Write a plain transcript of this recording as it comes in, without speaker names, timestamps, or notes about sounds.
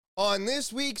On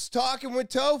this week's Talking with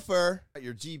Topher,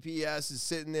 your GPS is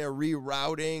sitting there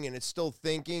rerouting and it's still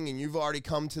thinking and you've already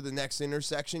come to the next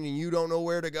intersection and you don't know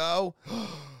where to go.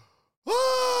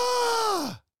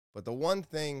 But the one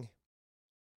thing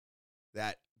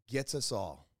that gets us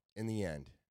all in the end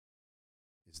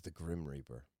is the Grim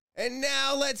Reaper. And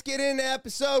now let's get into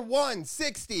episode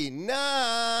 169.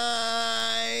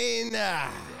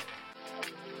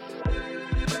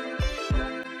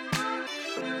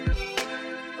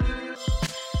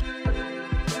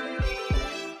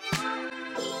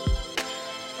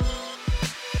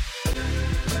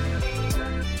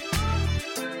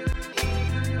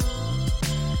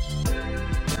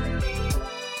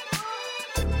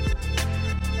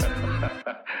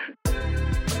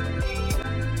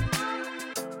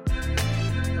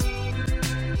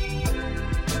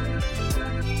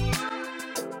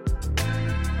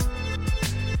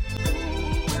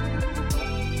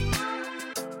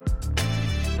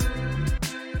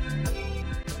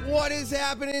 What is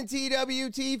happening,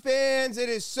 TwT fans? It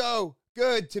is so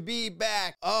good to be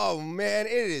back. Oh, man,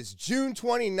 it is June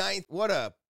 29th. What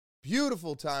a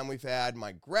beautiful time we've had.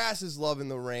 My grass is loving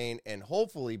the rain, and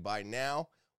hopefully by now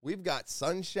we've got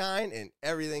sunshine and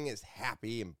everything is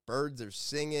happy and birds are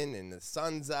singing and the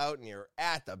sun's out and you're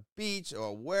at the beach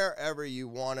or wherever you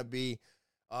want to be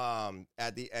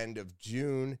at the end of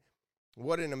June.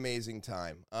 What an amazing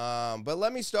time. But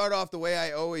let me start off the way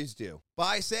I always do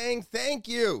by saying thank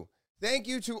you. Thank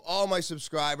you to all my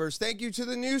subscribers. Thank you to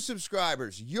the new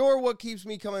subscribers. You're what keeps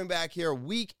me coming back here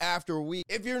week after week.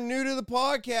 If you're new to the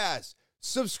podcast,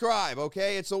 subscribe,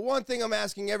 okay? It's the one thing I'm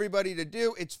asking everybody to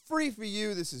do. It's free for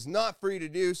you. This is not free to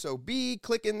do, so be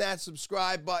clicking that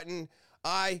subscribe button.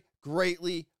 I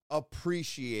greatly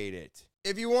appreciate it.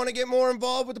 If you want to get more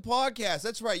involved with the podcast,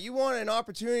 that's right. You want an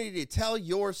opportunity to tell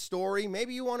your story.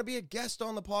 Maybe you want to be a guest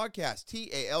on the podcast.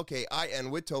 TALKIN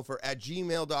with Topher at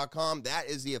gmail.com. That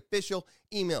is the official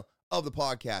email of the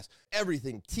podcast.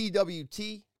 Everything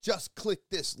TWT. Just click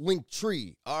this link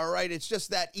tree. All right. It's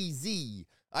just that easy.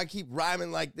 I keep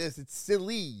rhyming like this. It's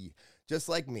silly, just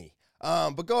like me.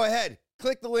 But go ahead.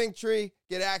 Click the link tree,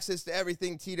 get access to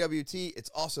everything TWT.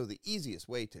 It's also the easiest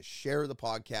way to share the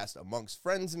podcast amongst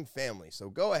friends and family.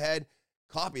 So go ahead,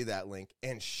 copy that link,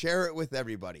 and share it with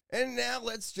everybody. And now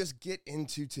let's just get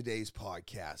into today's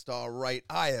podcast. All right,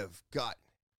 I have got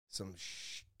some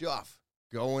stuff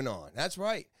going on. That's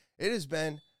right. It has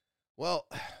been, well,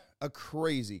 a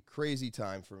crazy, crazy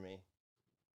time for me.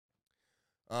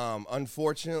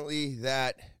 Unfortunately,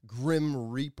 that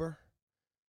Grim Reaper,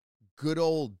 good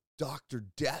old Dr.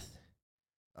 Death,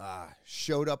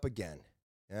 showed up again.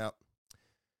 Yep.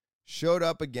 Showed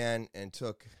up again and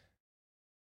took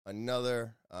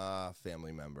another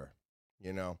family member.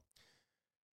 You know,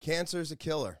 cancer's a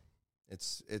killer.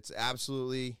 It's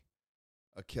absolutely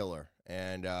a killer.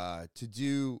 And to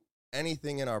do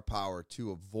anything in our power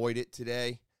to avoid it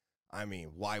today, I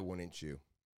mean, why wouldn't you?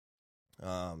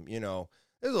 You know,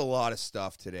 there's a lot of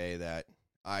stuff today that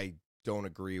I don't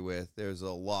agree with. There's a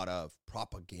lot of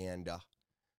propaganda.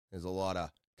 There's a lot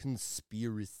of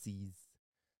conspiracies.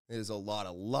 There's a lot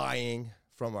of lying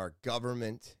from our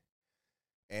government.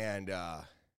 And,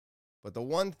 but the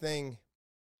one thing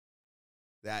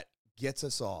that gets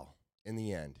us all in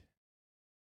the end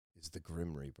is the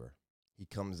Grim Reaper. He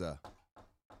comes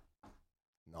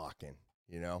knocking,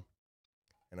 you know?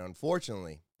 And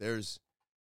unfortunately, there's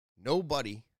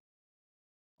nobody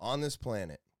on this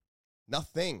planet,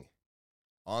 nothing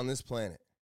on this planet,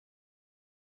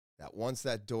 that once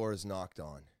that door is knocked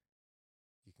on,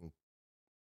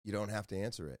 you don't have to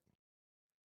answer it.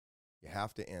 You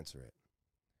have to answer it.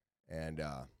 And,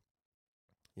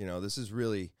 you know, this has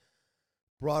really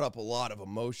brought up a lot of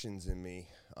emotions in me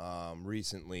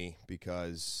recently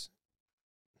because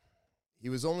he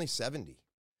was only 70,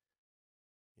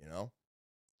 you know?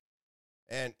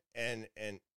 And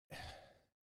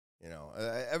you know,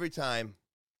 every time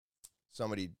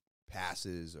somebody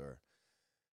passes or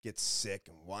gets sick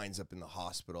and winds up in the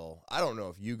hospital, I don't know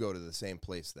if you go to the same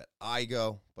place that I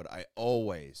go, but I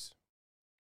always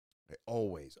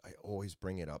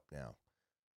bring it up now.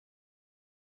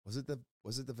 Was it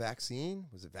the vaccine?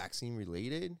 Was it vaccine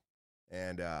related?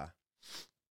 And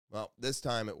well, this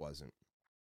time it wasn't.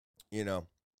 You know,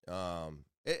 I'm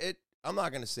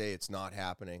not going to say it's not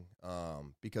happening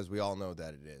because we all know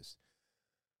that it is.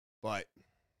 But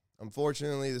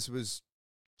unfortunately, this was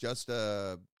just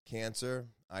a cancer.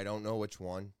 I don't know which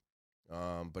one,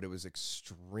 but it was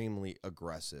extremely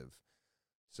aggressive.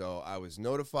 So I was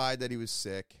notified that he was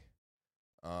sick.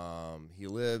 He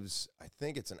lives, I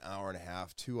think it's an hour and a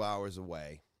half, 2 hours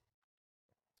away,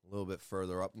 a little bit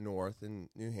further up north in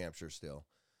New Hampshire still.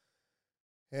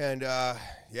 And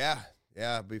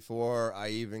before I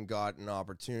even got an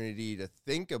opportunity to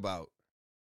think about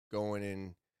going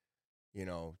and,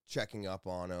 checking up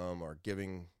on him or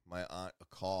giving my aunt a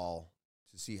call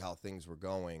to see how things were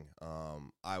going,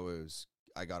 I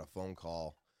got a phone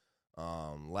call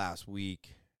last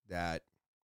week that,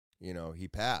 he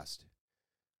passed.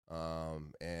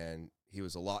 And he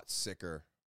was a lot sicker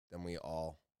than we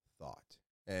all thought.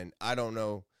 And I don't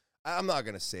know, I'm not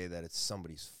going to say that it's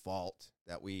somebody's fault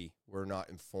that we were not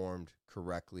informed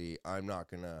correctly. I'm not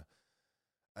going to,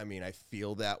 I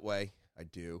feel that way. I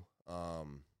do.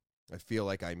 I feel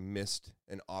like I missed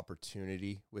an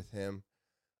opportunity with him.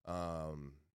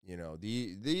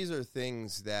 These are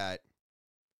things that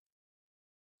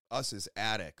us as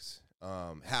addicts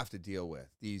have to deal with.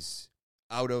 These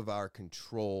out of our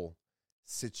control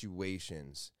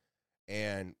situations.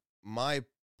 And my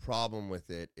problem with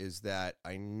it is that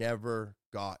I never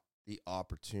got the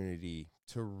opportunity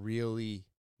to really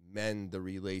mend the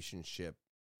relationship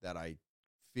that I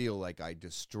feel like I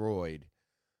destroyed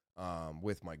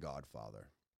with my godfather.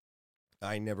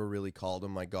 I never really called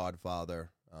him my godfather.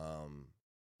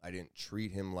 I didn't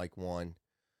treat him like one.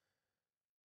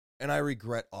 And I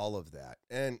regret all of that.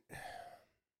 And,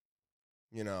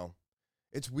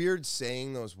 it's weird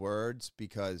saying those words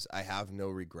because I have no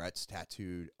regrets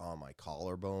tattooed on my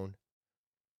collarbone.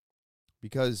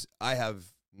 Because I have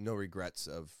no regrets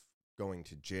of going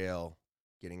to jail,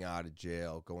 getting out of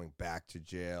jail, going back to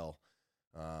jail,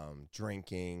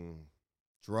 drinking,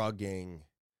 drugging.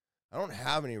 I don't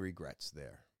have any regrets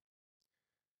there.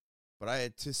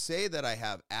 But to say that I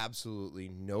have absolutely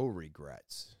no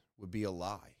regrets would be a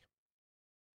lie.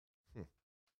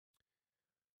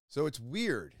 So it's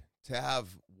weird to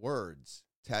have words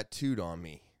tattooed on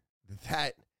me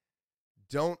that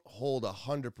don't hold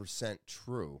 100%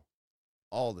 true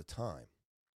all the time.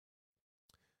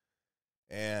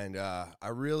 And I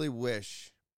really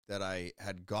wish that I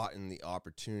had gotten the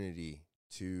opportunity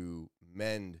to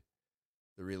mend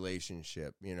the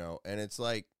relationship, and it's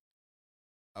like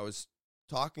I was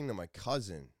talking to my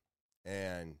cousin,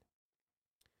 and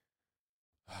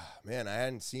man, I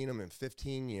hadn't seen him in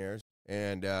 15 years.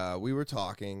 And we were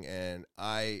talking, and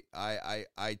I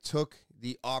took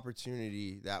the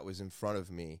opportunity that was in front of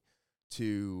me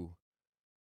to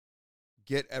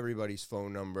get everybody's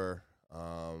phone number,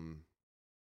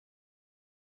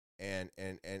 and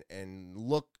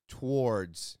look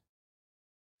towards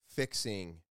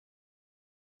fixing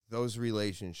those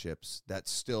relationships that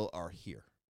still are here,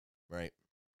 right?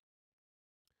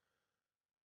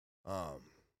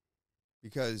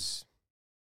 Because.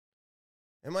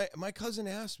 And my cousin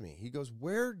asked me, he goes,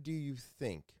 where do you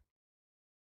think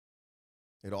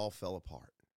it all fell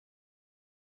apart?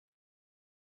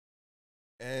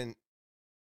 And,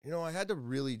 I had to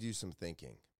really do some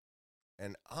thinking.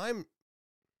 And I'm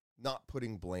not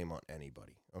putting blame on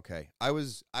anybody, okay? I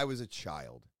was a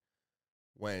child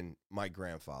when my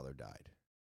grandfather died.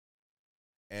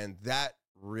 And that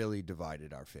really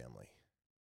divided our family.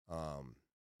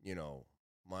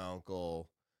 My uncle...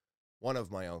 One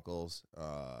of my uncles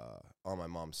on my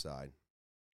mom's side,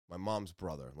 my mom's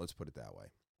brother, let's put it that way.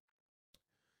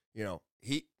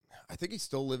 I think he's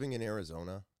still living in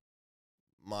Arizona.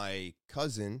 My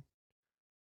cousin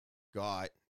got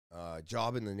a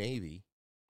job in the Navy,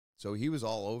 so he was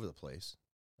all over the place,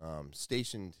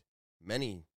 stationed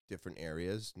many different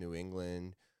areas, New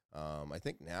England. I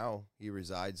think now he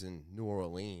resides in New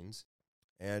Orleans.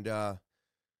 And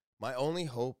my only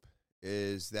hope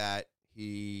is that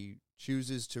he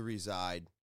chooses to reside.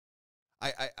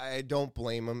 I don't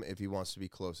blame him if he wants to be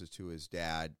closest to his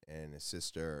dad and his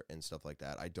sister and stuff like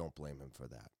that. I don't blame him for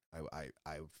that.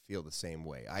 I feel the same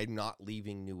way. I'm not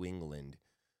leaving New England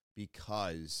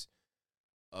because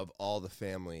of all the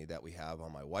family that we have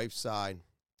on my wife's side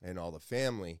and all the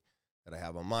family that I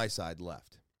have on my side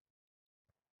left.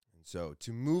 And so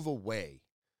to move away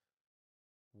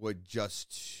would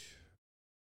just...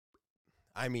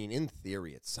 in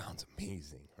theory, it sounds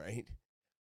amazing, right?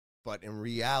 But in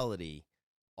reality,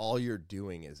 all you're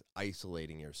doing is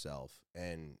isolating yourself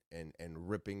and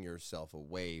ripping yourself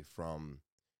away from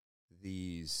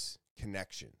these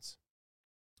connections,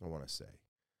 I want to say.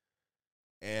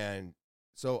 And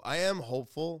so I am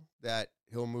hopeful that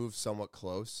he'll move somewhat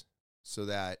close so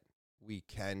that we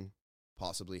can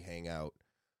possibly hang out,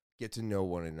 get to know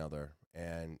one another.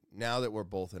 And now that we're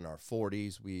both in our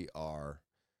 40s, we are...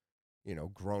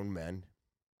 grown men,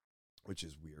 which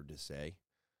is weird to say.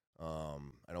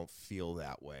 I don't feel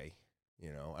that way.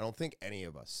 I don't think any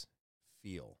of us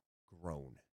feel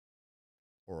grown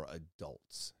or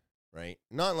adults, right?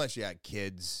 Not unless you had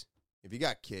kids. If you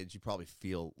got kids, you probably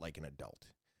feel like an adult.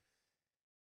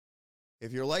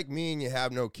 if you're like me and you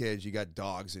have no kids, you got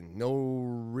dogs and no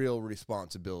real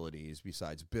responsibilities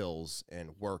besides bills and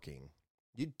working,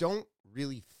 you don't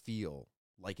really feel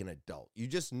like an adult. You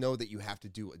just know that you have to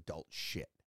do adult shit.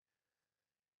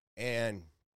 And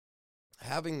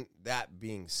having that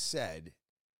being said,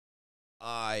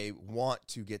 I want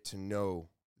to get to know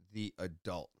the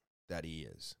adult that he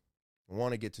is. I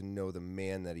want to get to know the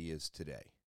man that he is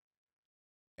today.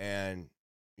 And,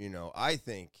 I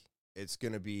think it's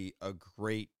going to be a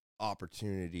great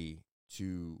opportunity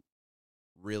to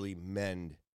really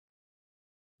mend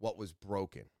what was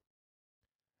broken.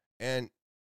 And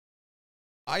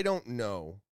I don't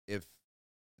know if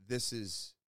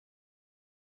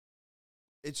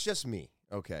it's just me.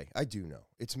 Okay, I do know.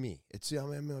 It's me.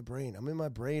 I'm in my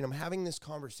brain. I'm having this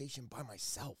conversation by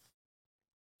myself.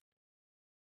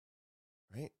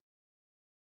 Right?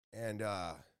 And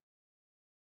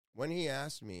when he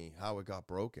asked me how it got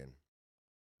broken,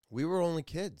 we were only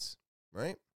kids,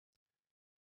 right?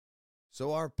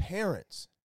 So our parents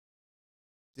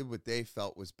did what they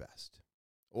felt was best.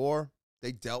 Or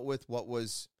they dealt with what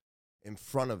was in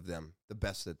front of them the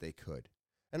best that they could.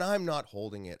 And I'm not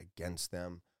holding it against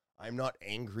them. I'm not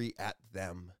angry at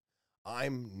them.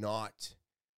 I'm not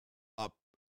up.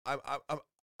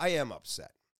 I am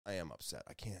upset. I am upset.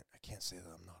 I can't say that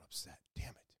I'm not upset.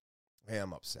 Damn it. I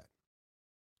am upset.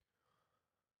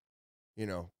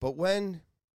 But when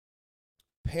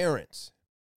parents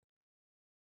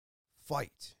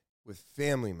fight with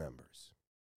family members,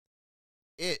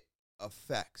 it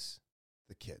affects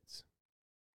the kids.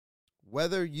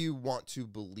 Whether you want to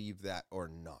believe that or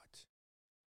not.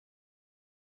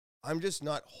 I'm just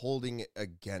not holding it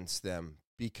against them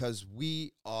because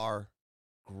we are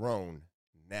grown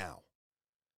now.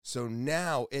 So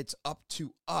now it's up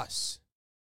to us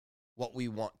what we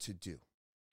want to do.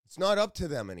 It's not up to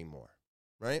them anymore,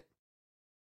 right?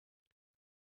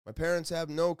 My parents have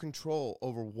no control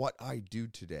over what I do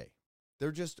today.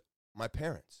 They're just my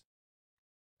parents.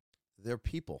 They're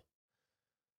people.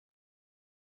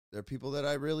 They're people that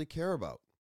I really care about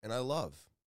and I love.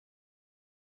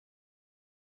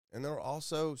 And they're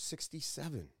also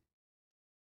 67,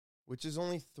 which is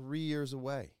only 3 years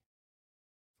away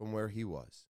from where he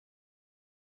was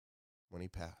when he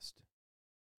passed.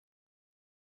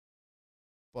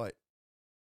 But,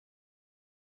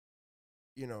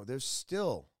 there's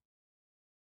still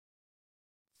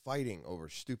fighting over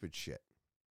stupid shit.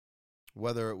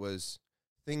 Whether it was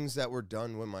things that were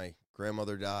done when my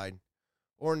grandmother died,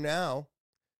 or now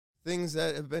things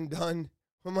that have been done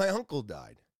when my uncle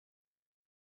died.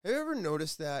 Have you ever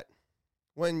noticed that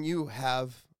when you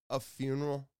have a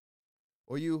funeral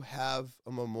or you have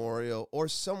a memorial or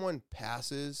someone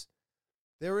passes,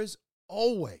 there is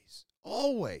always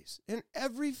in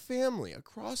every family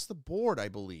across the board, I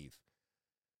believe,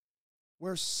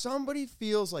 where somebody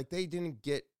feels like they didn't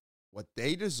get what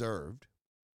they deserved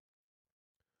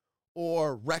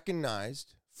or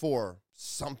recognized for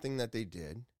something that they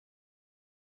did.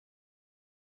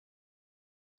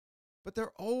 But there's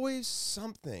always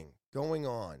something going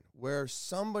on where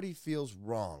somebody feels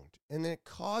wronged, and it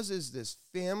causes this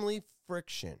family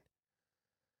friction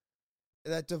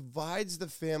that divides the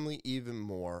family even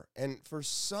more. And for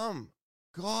some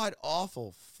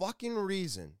god-awful fucking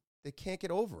reason, they can't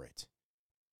get over it.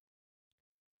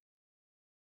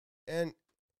 And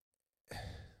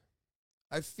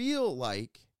I feel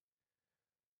like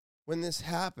when this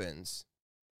happens,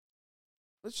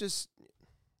 let's just,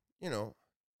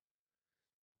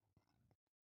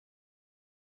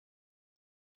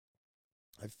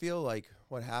 I feel like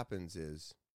what happens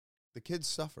is the kids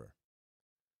suffer.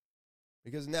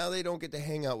 Because now they don't get to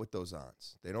hang out with those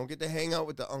aunts. They don't get to hang out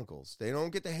with the uncles. They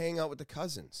don't get to hang out with the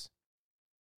cousins.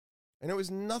 And it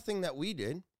was nothing that we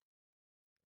did.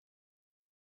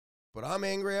 But I'm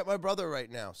angry at my brother right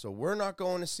now, so we're not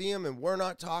going to see him and we're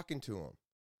not talking to him.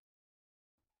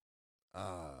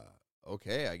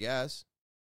 Okay, I guess.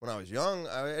 When I was young,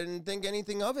 I didn't think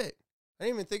anything of it. I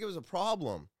didn't even think it was a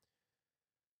problem.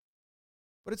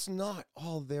 But it's not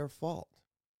all their fault,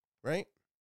 right?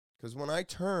 Because when I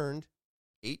turned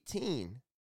 18,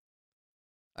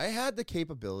 I had the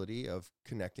capability of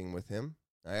connecting with him.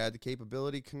 I had the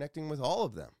capability of connecting with all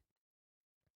of them.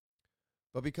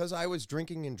 But because I was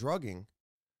drinking and drugging,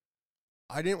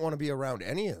 I didn't want to be around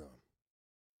any of them.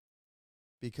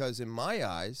 Because in my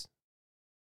eyes,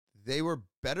 they were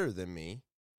better than me,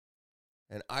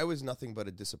 and I was nothing but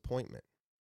a disappointment.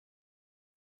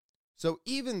 So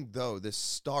even though this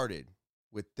started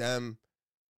with them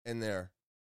and their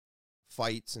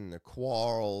fights and their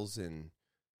quarrels and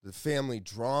the family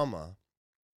drama,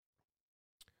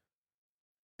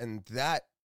 and that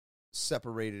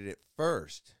separated it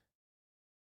first.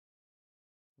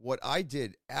 What I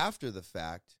did after the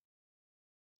fact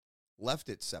left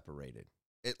it separated.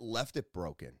 It left it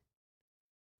broken.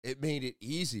 It made it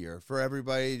easier for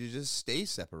everybody to just stay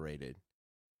separated.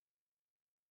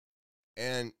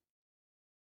 And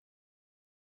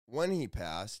when he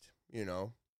passed,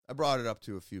 I brought it up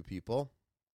to a few people.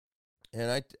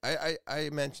 And I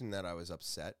mentioned that I was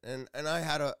upset. And I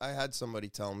had somebody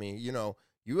tell me,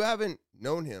 you haven't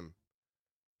known him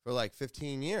for like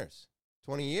 15 years,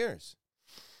 20 years.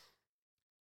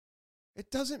 It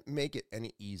doesn't make it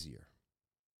any easier.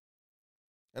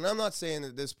 And I'm not saying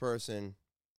that this person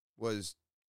was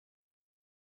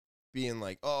being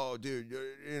like, oh, dude,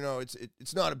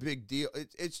 it's not a big deal.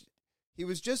 He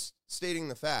was just stating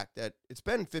the fact that it's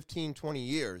been 15, 20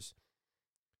 years.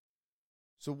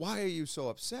 So why are you so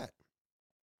upset?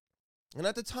 And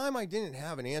at the time, I didn't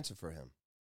have an answer for him.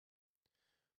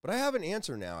 But I have an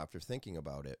answer now after thinking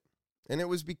about it. And it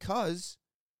was because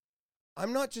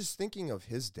I'm not just thinking of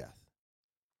his death.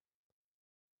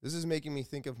 This is making me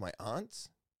think of my aunts,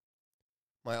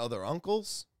 my other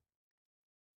uncles,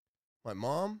 my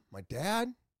mom, my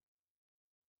dad,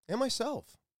 and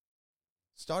myself.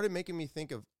 Started making me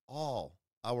think of all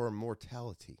our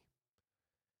mortality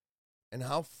and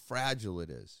how fragile it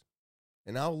is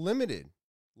and how limited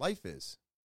life is.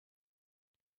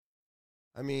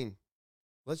 I mean,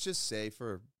 let's just say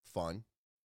for fun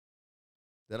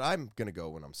that I'm going to go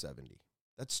when I'm 70.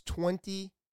 That's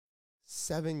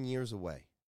 27 years away.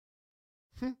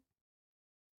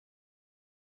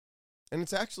 And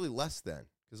it's actually less than,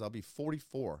 because I'll be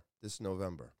 44 this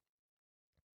November.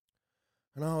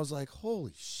 And I was like,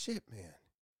 holy shit, man.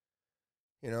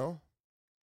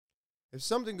 If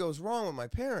something goes wrong with my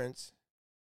parents,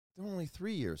 they're only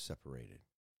 3 years separated.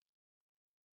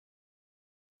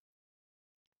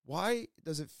 Why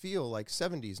does it feel like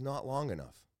 70 is not long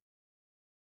enough?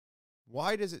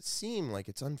 Why does it seem like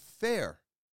it's unfair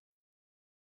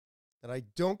that I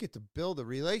don't get to build a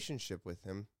relationship with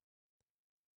him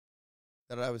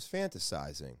that I was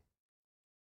fantasizing?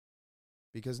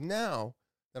 Because now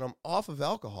that I'm off of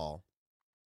alcohol,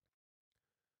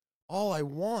 all I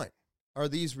want are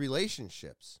these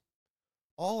relationships.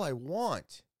 All I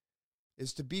want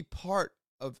is to be part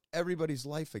of everybody's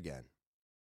life again.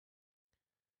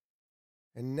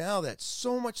 And now that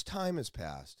so much time has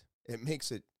passed, it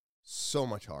makes it so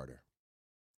much harder.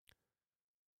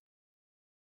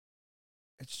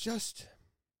 It's just,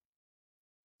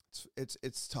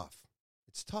 it's tough.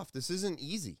 It's tough. This isn't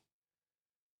easy.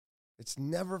 It's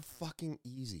never fucking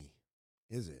easy,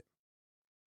 is it?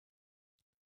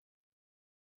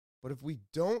 But if we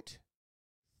don't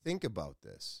think about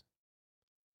this,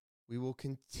 we will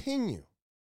continue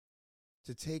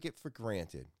to take it for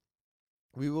granted.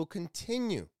 We will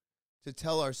continue to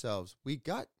tell ourselves, we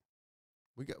can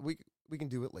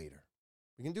do it later.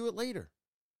 We can do it later.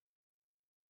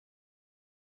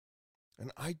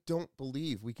 And I don't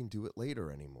believe we can do it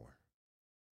later anymore.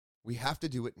 We have to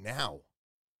do it now.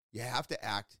 You have to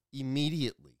act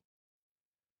immediately.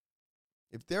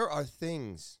 If there are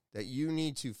things that you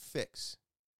need to fix,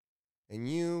 and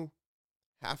you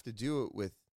have to do it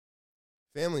with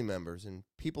family members and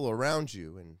people around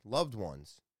you and loved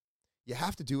ones, you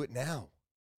have to do it now.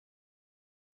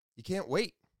 You can't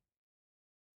wait.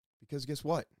 Because guess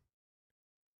what?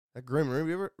 That Grim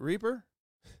Reaper,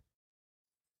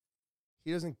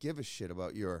 he doesn't give a shit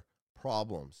about your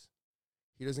problems.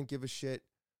 He doesn't give a shit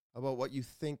about what you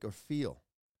think or feel.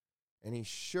 And he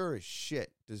sure as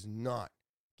shit does not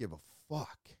give a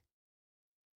fuck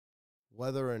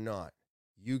whether or not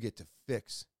you get to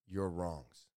fix your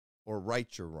wrongs or right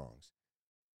your wrongs.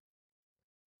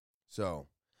 So,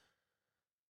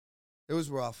 it was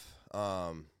rough.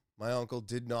 My uncle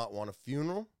did not want a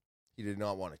funeral. He did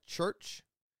not want a church.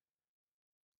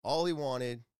 All he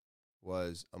wanted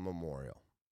was a memorial.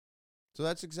 So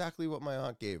that's exactly what my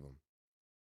aunt gave him.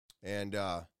 And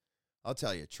I'll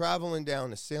tell you, traveling down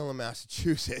to Salem,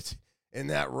 Massachusetts in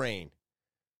that rain,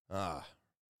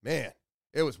 man,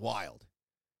 it was wild.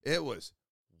 It was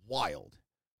wild.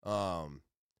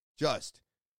 Just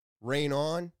rain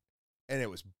on, and it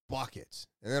was buckets.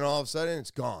 And then all of a sudden,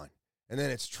 it's gone. And then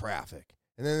it's traffic.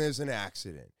 And then there's an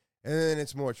accident. And then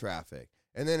it's more traffic.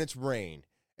 And then it's rain.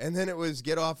 And then it was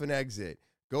get off an exit,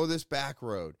 go this back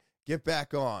road, get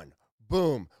back on.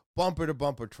 Boom, bumper to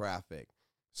bumper traffic.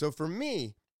 So for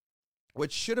me,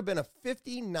 what should have been a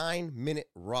 59-minute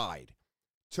ride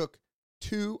took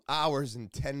 2 hours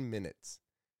and 10 minutes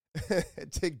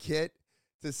to get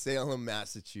to Salem,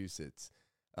 Massachusetts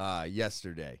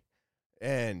yesterday.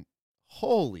 And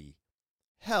holy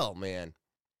hell, man.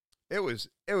 it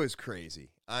was crazy.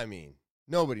 I mean,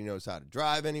 nobody knows how to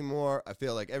drive anymore. I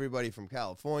feel like everybody from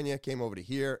California came over to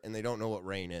here and they don't know what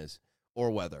rain is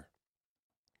or weather.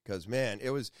 Because, man,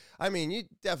 you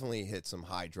definitely hit some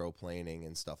hydroplaning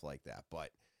and stuff like that.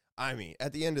 But, I mean,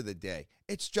 at the end of the day,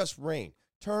 it's just rain.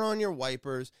 Turn on your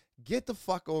wipers, get the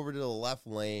fuck over to the left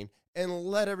lane, and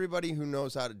let everybody who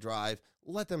knows how to drive,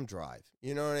 let them drive.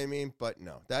 You know what I mean? But,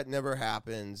 no, that never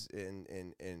happens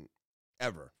in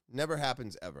ever. Never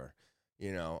happens ever.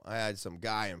 You know, I had some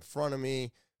guy in front of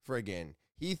me, friggin',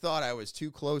 he thought I was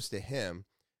too close to him.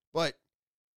 But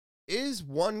is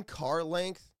one car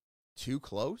length too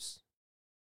close?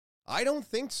 I don't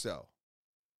think so.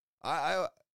 I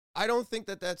don't think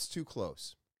that that's too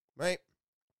close, right?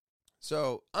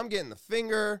 So I'm getting the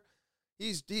finger.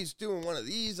 He's doing one of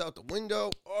these out the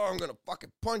window. Oh, I'm gonna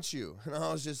fucking punch you. And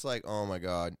I was just like, oh my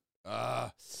God,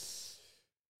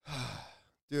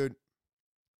 dude,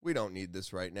 we don't need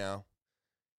this right now,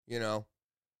 you know.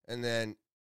 And then,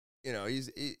 you know,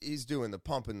 he's doing the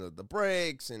pumping the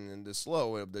brakes and the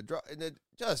slow of the drive,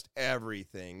 just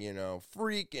everything, you know,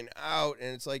 freaking out.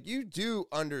 And it's like, you do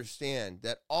understand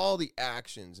that all the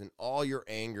actions and all your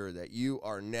anger that you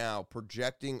are now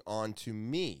projecting onto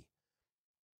me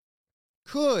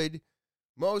could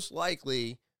most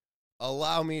likely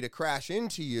allow me to crash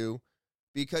into you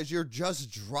because you're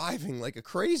just driving like a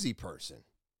crazy person.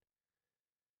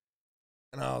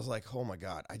 And I was like, oh my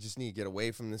God, I just need to get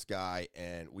away from this guy.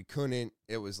 And we couldn't.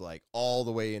 It was like all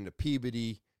the way into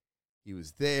Peabody. He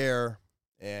was there.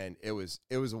 And it was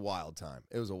a wild time.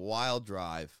 It was a wild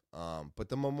drive. But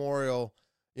the memorial,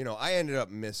 you know, I ended up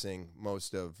missing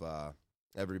most of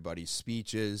everybody's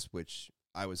speeches, which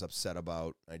I was upset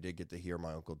about. I did get to hear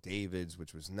my Uncle David's,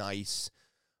 which was nice.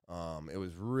 It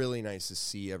was really nice to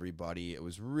see everybody. It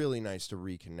was really nice to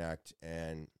reconnect.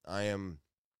 And I am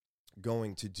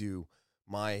going to do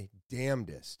my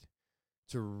damnedest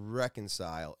to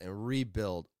reconcile and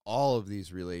rebuild all of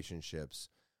these relationships,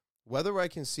 whether I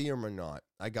can see them or not.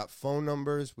 I got phone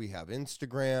numbers, we have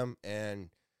Instagram,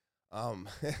 and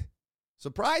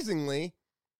surprisingly,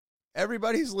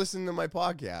 everybody's listening to my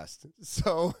podcast.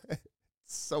 So it's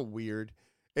so weird.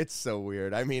 It's so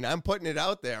weird. I mean, I'm putting it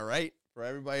out there, right, for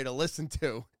everybody to listen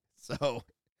to. So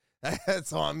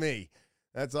that's on me.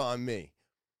 That's on me.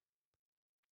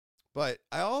 But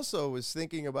I also was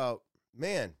thinking about,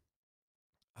 man,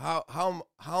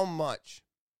 how much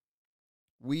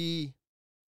we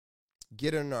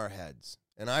get in our heads.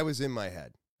 And I was in my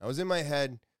head. I was in my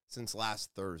head since last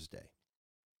Thursday.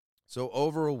 So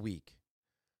over a week,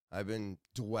 I've been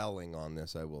dwelling on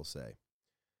this, I will say.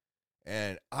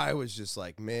 And I was just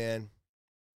like, man,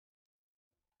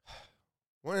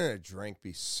 wouldn't a drink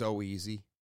be so easy?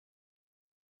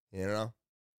 You know?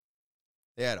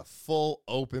 They had a full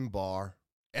open bar.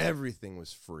 Everything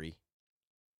was free.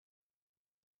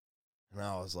 And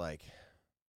I was like,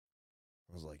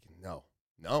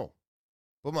 no.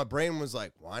 But my brain was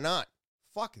like, why not?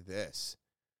 Fuck this.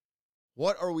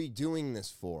 What are we doing this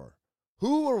for?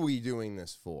 Who are we doing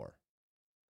this for?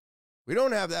 We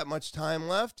don't have that much time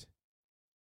left.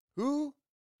 Who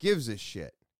gives a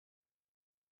shit?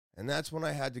 And that's when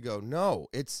I had to go, no,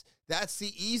 that's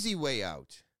the easy way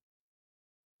out.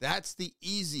 That's the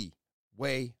easy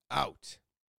way out.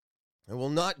 I will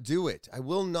not do it. I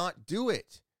will not do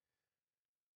it.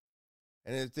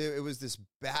 And it was this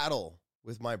battle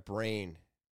with my brain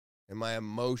and my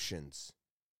emotions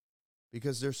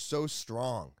because they're so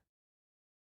strong.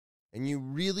 And you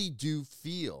really do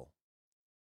feel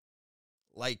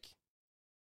like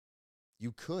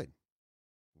you could.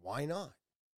 Why not?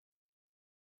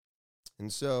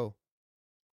 And so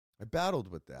I battled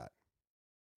with that.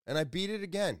 And I beat it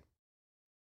again.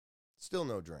 Still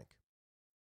no drink.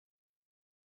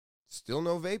 Still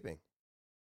no vaping.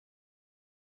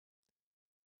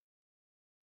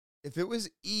 If it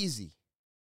was easy,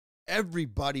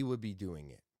 everybody would be doing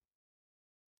it.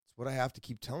 It's what I have to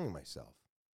keep telling myself.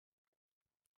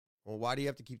 Well, why do you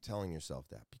have to keep telling yourself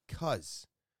that? Because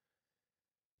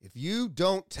if you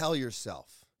don't tell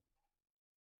yourself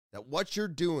that what you're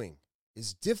doing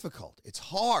is difficult, it's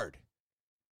hard,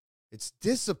 it's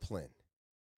discipline,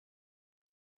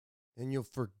 then you'll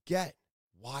forget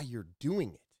why you're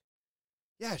doing it.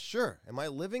 Yeah, sure. Am I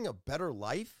living a better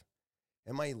life?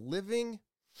 Am I living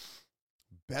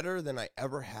better than I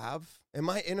ever have? Am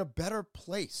I in a better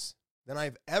place than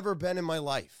I've ever been in my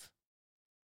life?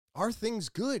 Are things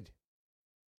good?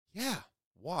 Yeah.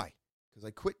 Why? Because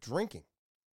I quit drinking.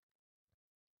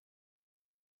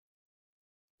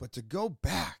 But to go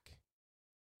back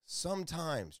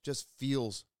sometimes just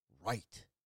feels right.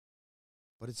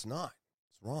 But it's not.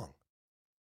 It's wrong.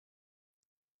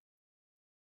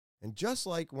 And just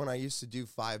like when I used to do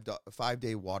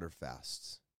 5-day water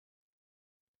fasts,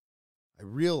 I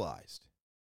realized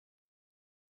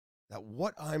that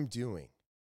what I'm doing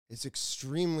is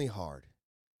extremely hard.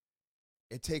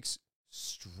 It takes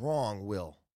strong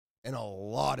will and a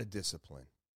lot of discipline.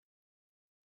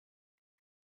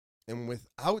 And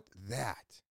without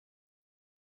that,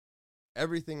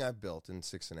 everything I've built in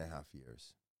 6.5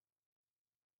 years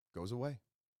goes away.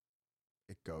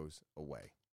 It goes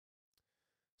away.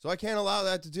 So I can't allow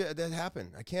that to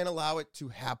happen. I can't allow it to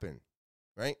happen,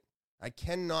 right? I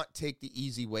cannot take the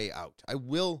easy way out. I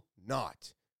will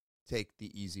not take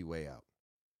the easy way out.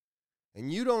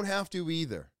 And you don't have to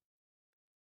either.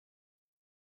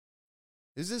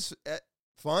 Is this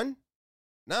fun?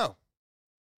 No.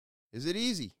 Is it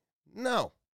easy?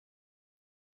 No.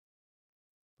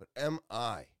 But am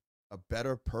I a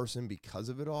better person because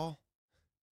of it all?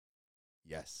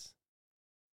 Yes.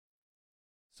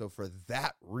 So for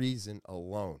that reason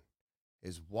alone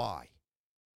is why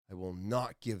I will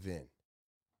not give in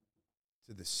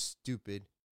to the stupid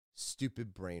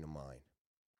brain of mine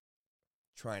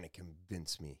trying to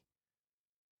convince me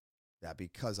that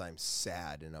because I'm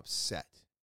sad and upset,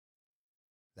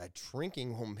 that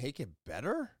drinking will make it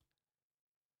better?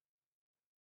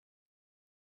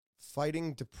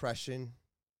 Fighting depression,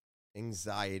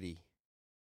 anxiety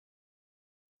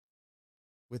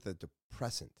with a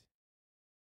depressant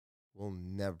will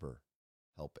never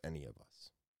help any of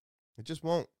us. It just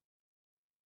won't.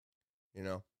 You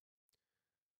know?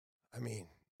 I mean,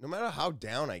 no matter how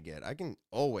down I get, I can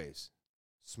always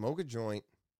smoke a joint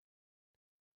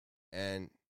and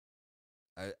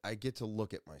I get to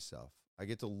look at myself. I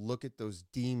get to look at those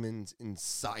demons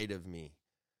inside of me.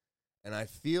 And I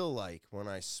feel like when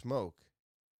I smoke,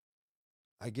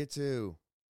 I get to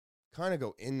kind of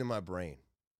go into my brain.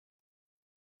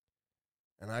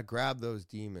 And I grab those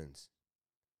demons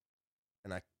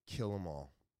and I kill them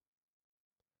all.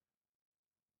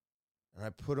 And I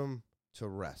put them to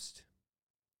rest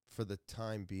for the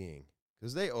time being.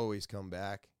 Because they always come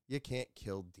back. You can't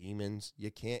kill demons.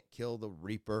 You can't kill the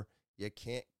Reaper. You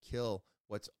can't kill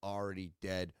what's already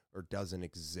dead or doesn't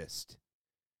exist.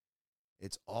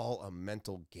 It's all a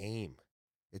mental game.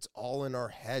 It's all in our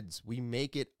heads. We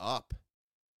make it up.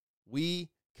 We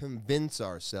convince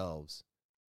ourselves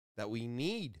that we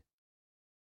need,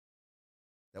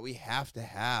 that we have to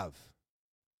have.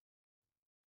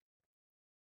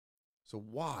 So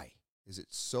why is it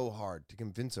so hard to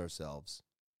convince ourselves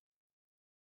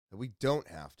that we don't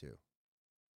have to?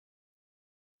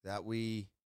 That we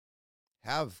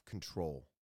have control.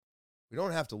 We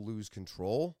don't have to lose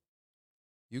control.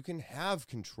 You can have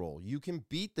control. You can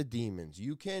beat the demons.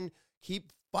 You can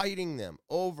keep fighting them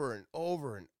over and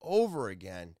over and over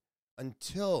again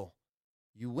until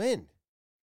you win.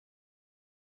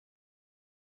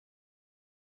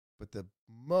 But the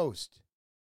most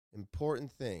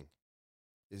important thing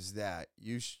is that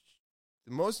the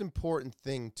most important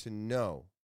thing to know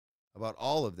about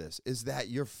all of this is that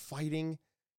you're fighting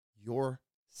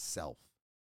yourself.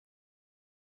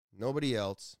 Nobody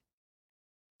else.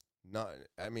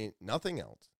 Nothing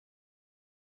else.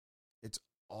 It's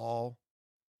all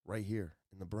right here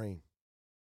in the brain.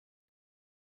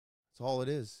 That's all it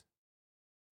is.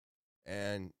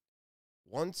 And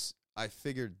once I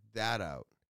figured that out,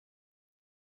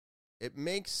 it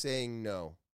makes saying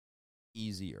no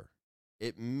easier.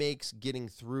 It makes getting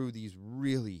through these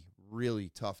really, really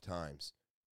tough times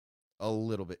a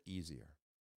little bit easier.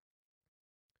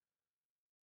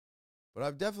 But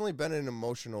I've definitely been an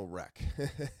emotional wreck.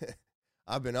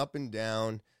 I've been up and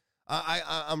down.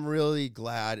 I'm really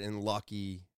glad and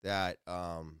lucky that,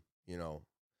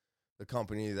 the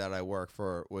company that I work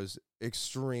for was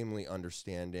extremely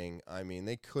understanding. I mean,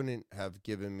 they couldn't have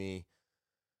given me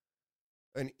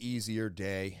an easier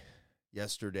day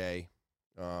yesterday.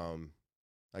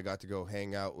 I got to go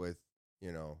hang out with,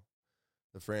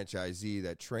 the franchisee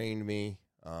that trained me.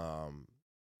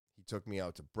 He took me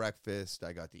out to breakfast.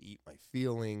 I got to eat my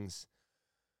feelings.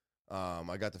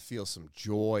 I got to feel some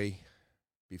joy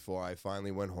before I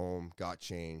finally went home, got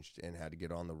changed, and had to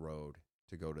get on the road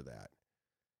to go to that.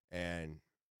 And,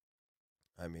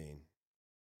 I mean,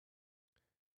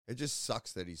 it just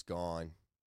sucks that he's gone.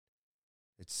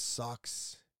 It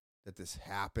sucks that this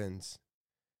happens.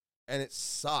 And it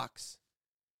sucks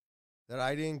that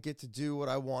I didn't get to do what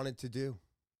I wanted to do.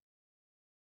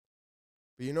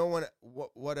 But you know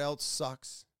what else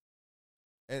sucks?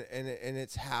 And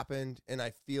it's happened, and I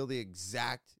feel the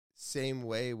exact same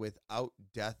way without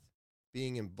death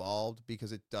being involved,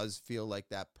 because it does feel like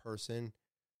that person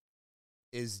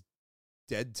is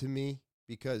dead to me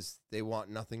because they want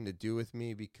nothing to do with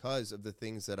me because of the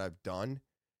things that I've done.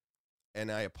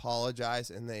 and I apologize,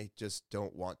 and they just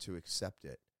don't want to accept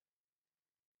it.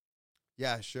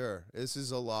 Yeah, sure, this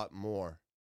is a lot more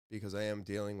because I am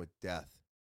dealing with death.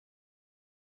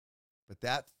 But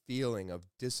that feeling of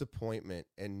disappointment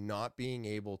and not being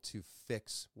able to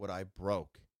fix what I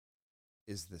broke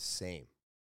is the same.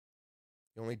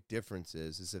 The only difference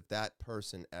is if that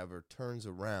person ever turns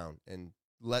around and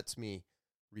lets me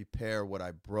repair what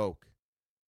I broke,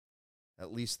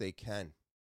 at least they can.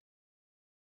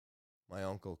 My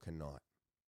uncle cannot.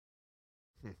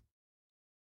 It's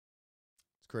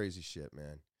crazy shit,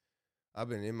 man. I've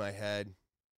been in my head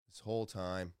this whole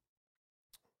time,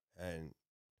 and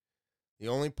the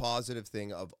only positive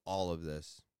thing of all of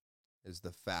this is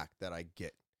the fact that I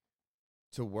get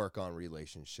to work on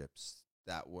relationships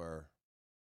that were,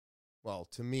 well,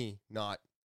 to me, not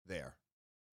there.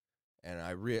 And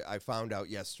I found out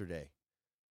yesterday,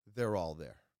 they're all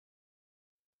there.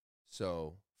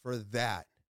 So for that,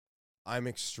 I'm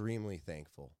extremely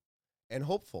thankful and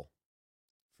hopeful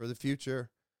for the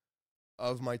future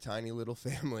of my tiny little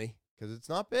family, because it's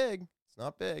not big. It's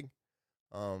not big.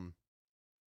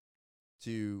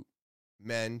 To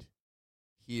mend,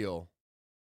 heal,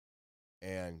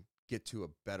 and get to a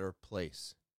better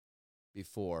place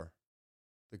before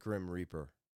the Grim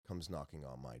Reaper comes knocking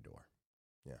on my door.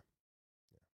 Yeah.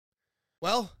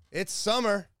 Well, it's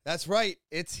summer. That's right.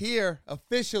 It's here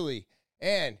officially.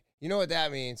 And you know what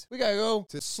that means? We got to go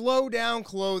to Slow Down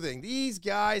Clothing. These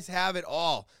guys have it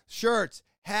all. Shirts,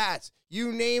 hats,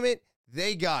 you name it,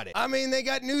 they got it. I mean, they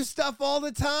got new stuff all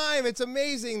the time. It's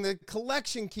amazing. The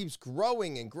collection keeps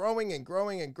growing and growing and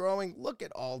growing and growing. Look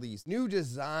at all these new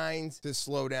designs to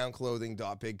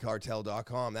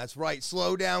slowdownclothing.bigcartel.com. That's right,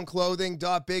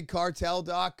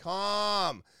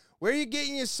 slowdownclothing.bigcartel.com. Where are you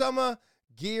getting your summer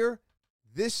gear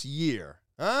this year?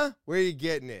 Huh? Where are you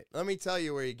getting it? Let me tell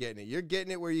you where you're getting it. You're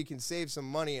getting it where you can save some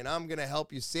money, and I'm going to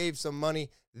help you save some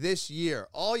money this year.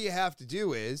 All you have to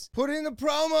do is put in the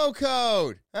promo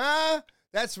code. Huh?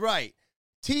 That's right.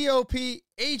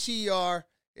 TOPHER.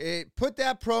 Put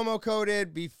that promo code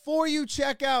in before you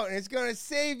check out, and it's going to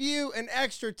save you an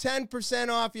extra 10%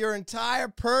 off your entire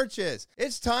purchase.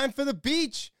 It's time for the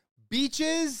beach.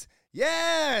 Beaches?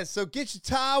 Yeah, so get your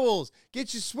towels,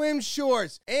 get your swim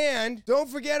shorts, and don't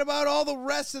forget about all the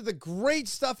rest of the great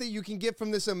stuff that you can get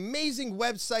from this amazing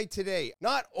website today.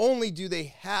 Not only do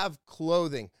they have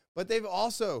clothing, but they've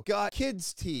also got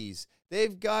kids' tees,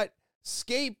 they've got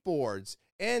skateboards,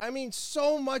 and I mean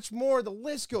so much more. The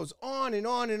list goes on and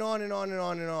on and on and on and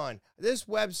on and on. This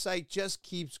website just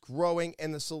keeps growing,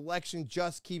 and the selection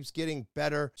just keeps getting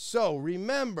better. So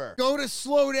remember, go to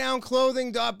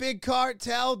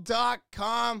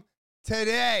slowdownclothing.bigcartel.com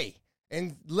today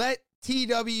and let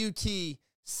TWT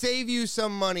save you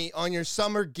some money on your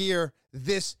summer gear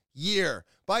this year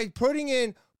by putting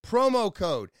in promo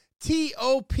code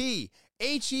TOPHER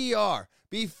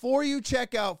before you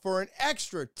check out for an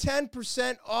extra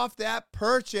 10% off that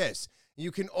purchase. You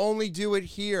can only do it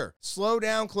here.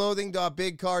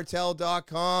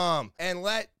 Slowdownclothing.bigcartel.com and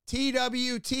let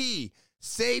TWT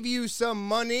save you some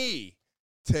money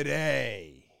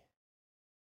today.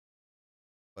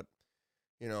 But,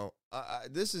 you know,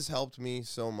 this has helped me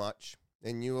so much,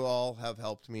 and you all have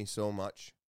helped me so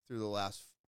much through the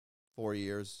last 4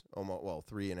 years, almost, well,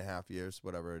 3.5 years,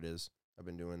 whatever it is. I've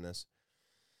been doing this.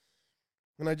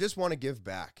 And I just want to give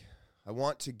back. I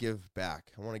want to give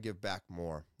back. I want to give back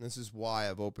more. This is why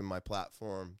I've opened my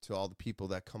platform to all the people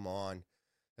that come on,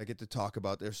 that get to talk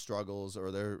about their struggles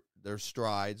or their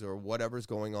strides or whatever's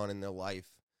going on in their life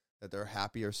that they're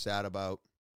happy or sad about.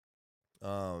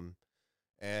 And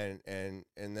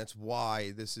that's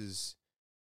why this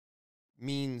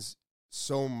means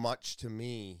so much to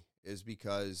me, is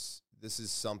because this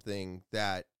is something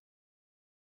that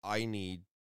I need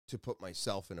to put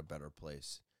myself in a better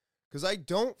place, because I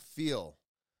don't feel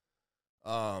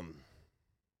that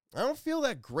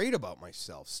great about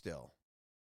myself still.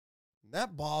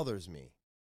 That bothers me.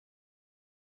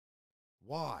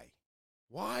 Why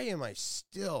am I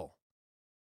still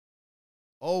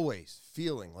always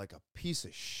feeling like a piece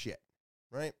of shit,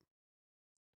 right?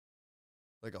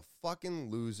 Like a fucking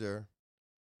loser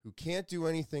who can't do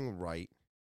anything right,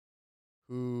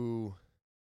 who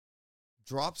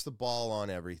drops the ball on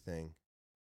everything.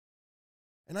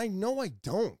 And I know I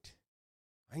don't.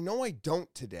 I know I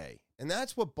don't today. And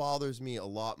that's what bothers me a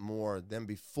lot more than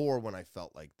before when I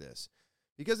felt like this.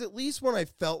 Because at least when I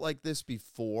felt like this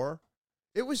before,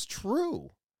 it was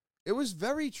true. It was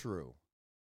very true.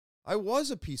 I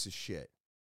was a piece of shit.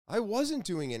 I wasn't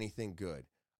doing anything good.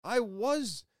 I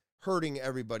was hurting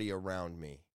everybody around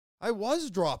me. I was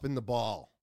dropping the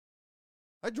ball.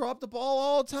 I dropped the ball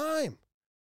all the time.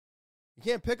 You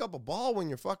can't pick up a ball when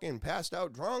you're fucking passed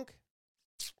out drunk.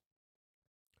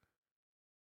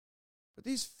 But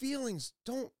these feelings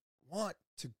don't want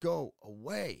to go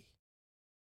away.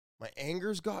 My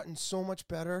anger's gotten so much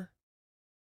better.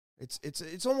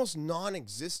 It's almost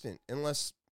non-existent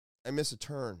unless I miss a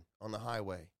turn on the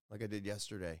highway like I did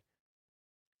yesterday.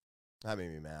 That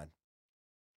made me mad.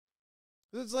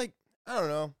 It's like, I don't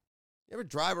know. You ever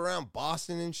drive around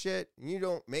Boston and shit, and you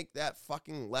don't make that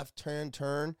fucking left-hand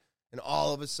turn, and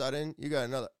all of a sudden, you got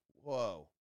another, whoa.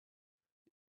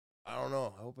 I don't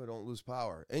know. I hope I don't lose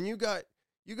power. And you got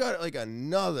like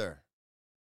another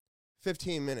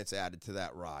 15 minutes added to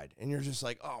that ride, and you're just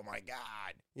like, oh my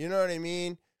God. You know what I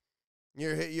mean?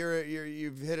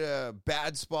 You've hit a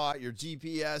bad spot. Your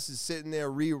GPS is sitting there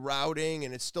rerouting,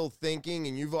 and it's still thinking,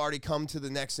 and you've already come to the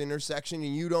next intersection,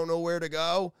 and you don't know where to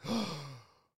go.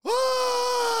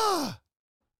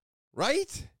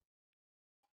 Right?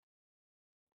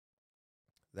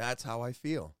 That's how I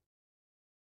feel.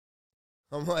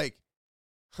 I'm like,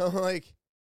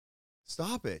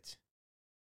 stop it.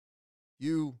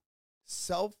 You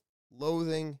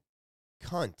self-loathing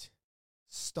cunt.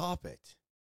 Stop it.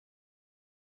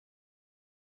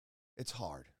 It's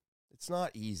hard. It's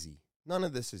not easy. None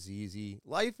of this is easy.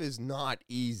 Life is not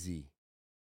easy.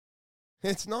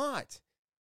 It's not.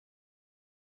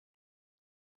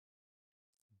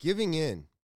 Giving in.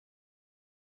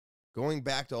 Going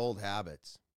back to old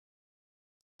habits.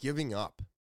 Giving up.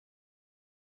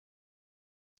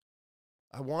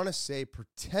 I want to say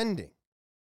pretending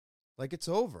like it's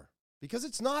over. Because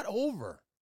it's not over.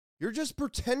 You're just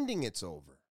pretending it's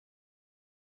over.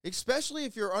 Especially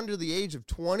if you're under the age of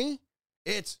 20,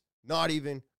 it's not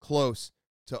even close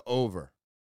to over.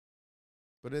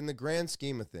 But in the grand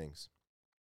scheme of things,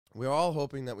 we're all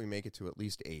hoping that we make it to at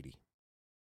least 80.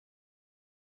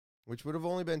 Which would have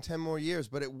only been 10 more years,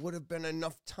 but it would have been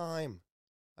enough time,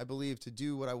 I believe, to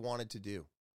do what I wanted to do.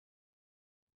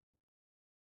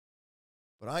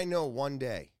 But I know one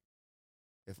day,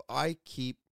 if I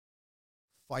keep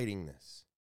fighting this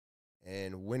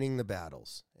and winning the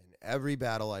battles, and every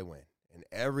battle I win, and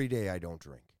every day I don't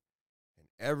drink, and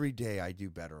every day I do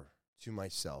better to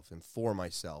myself and for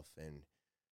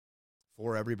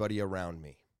everybody around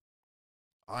me,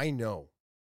 I know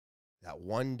that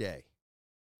one day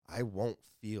I won't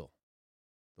feel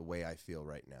the way I feel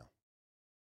right now.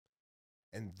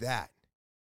 And that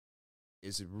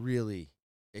is really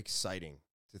exciting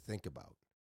to think about.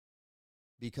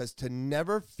 Because to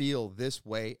never feel this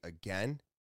way again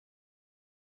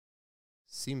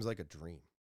seems like a dream.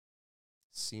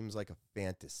 Seems like a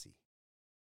fantasy.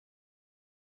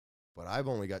 But I've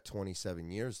only got 27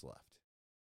 years left.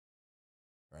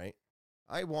 Right?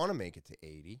 I want to make it to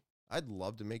 80. I'd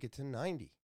love to make it to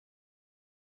 90.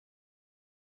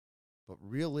 But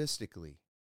realistically,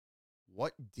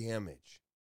 what damage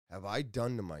have I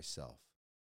done to myself?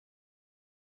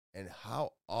 And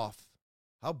how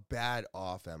bad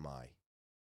off am I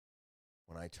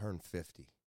when I turn 50?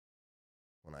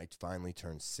 When I finally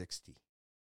turn 60?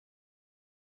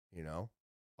 You know?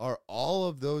 Are all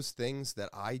of those things that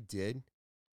I did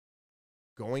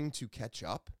going to catch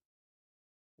up?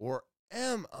 Or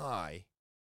am I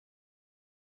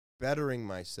bettering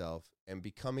myself and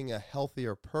becoming a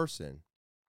healthier person,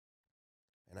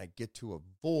 and I get to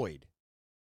avoid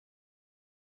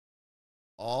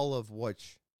all of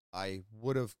which I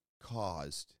would have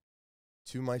caused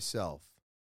to myself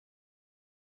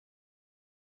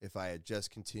if I had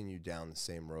just continued down the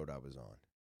same road I was on?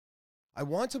 I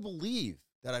want to believe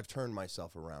that I've turned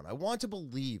myself around. I want to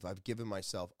believe I've given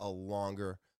myself a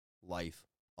longer life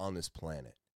on this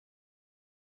planet.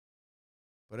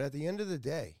 But at the end of the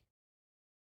day,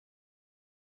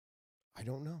 I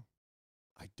don't know.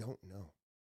 I don't know.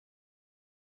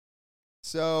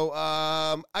 So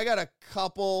I got a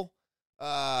couple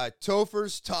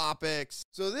Topher's topics.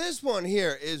 So this one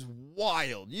here is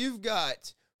wild. You've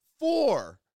got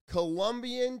 4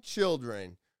 Colombian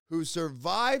children who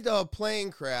survived a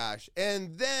plane crash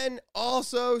and then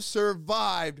also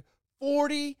survived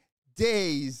 40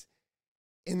 days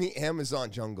in the Amazon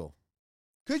jungle.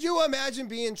 Could you imagine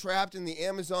being trapped in the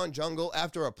Amazon jungle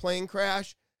after a plane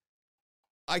crash?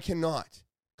 I cannot.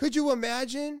 Could you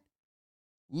imagine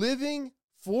living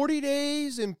 40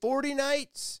 days and 40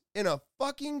 nights in a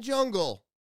fucking jungle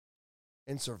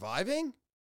and surviving?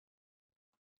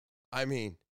 I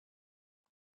mean,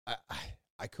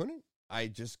 I couldn't. I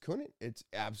just couldn't. It's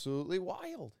absolutely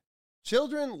wild.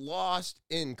 Children lost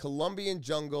in Colombian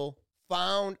jungle,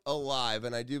 found alive.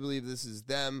 And I do believe this is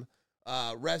them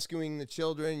rescuing the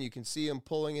children. You can see them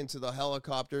pulling into the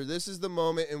helicopter. This is the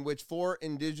moment in which 4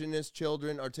 indigenous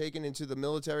children are taken into the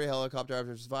military helicopter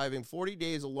after surviving 40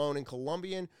 days alone in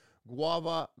Colombian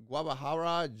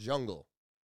Guadalajara jungle.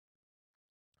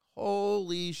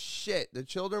 Holy shit. The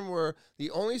children were the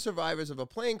only survivors of a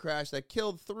plane crash that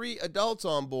killed 3 adults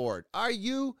on board. Are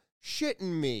you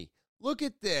shitting me? Look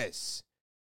at this.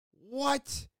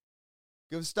 What?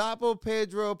 Gustavo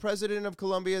Pedro, president of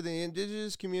Colombia, the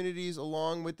indigenous communities,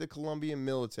 along with the Colombian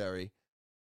military,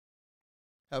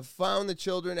 have found the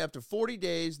children after 40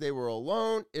 days. They were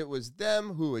alone. It was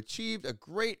them who achieved a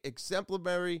great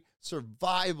exemplary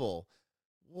survival.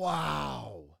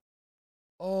 Wow.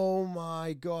 Oh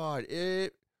my God.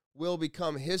 It will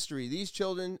become history. These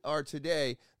children are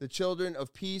today the children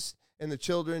of peace and the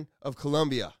children of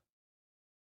Colombia.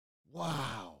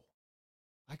 Wow.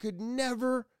 I could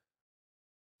never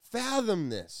fathom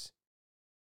this.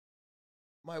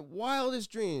 My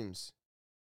wildest dreams.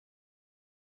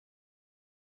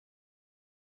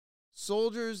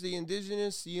 Soldiers, the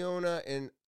indigenous Siona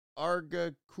and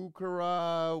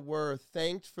Argacucara were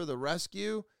thanked for the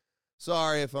rescue.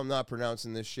 Sorry if I'm not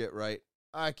pronouncing this shit right.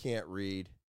 I can't read.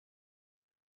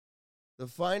 The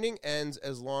finding ends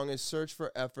as long as search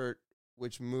for effort,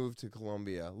 which moved to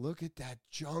Colombia. Look at that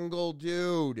jungle,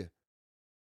 dude.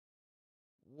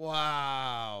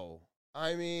 Wow.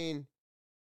 I mean,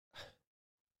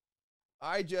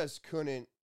 I just couldn't.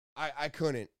 I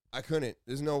couldn't.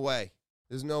 There's no way.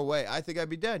 There's no way. I think I'd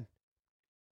be dead.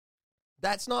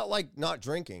 That's not like not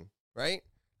drinking, right?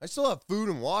 I still have food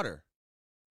and water.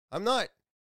 I'm not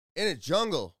in a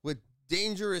jungle with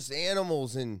dangerous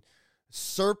animals and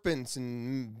serpents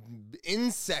and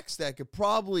insects that could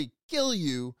probably kill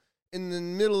you in the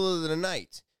middle of the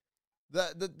night.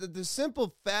 The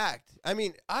simple fact, I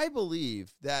mean, I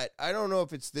believe that, I don't know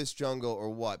if it's this jungle or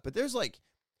what, but there's like,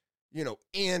 you know,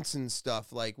 ants and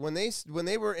stuff. Like when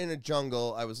they were in a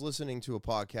jungle, I was listening to a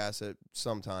podcast at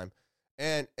some time,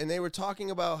 and they were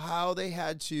talking about how they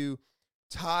had to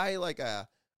tie like a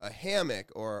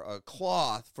hammock or a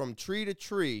cloth from tree to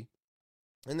tree,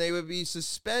 and they would be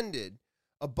suspended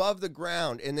above the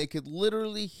ground, and they could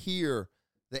literally hear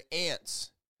the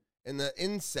ants and the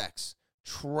insects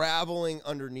traveling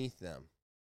underneath them.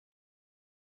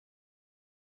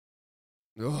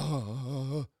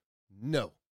 Oh,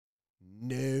 no.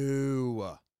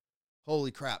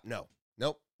 Holy crap, no.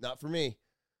 Nope, not for me.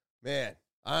 Man,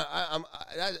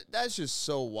 that's just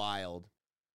so wild.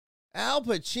 Al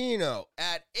Pacino,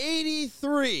 at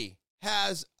 83,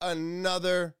 has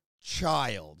another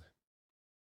child.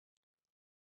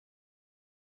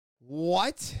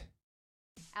 What?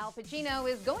 Al Pacino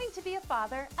is going to be a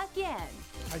father again.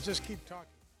 I just keep talking,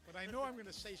 but I know I'm going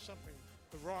to say something,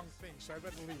 the wrong thing, so I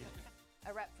better leave.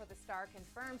 A rep for the star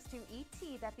confirms to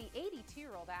ET that the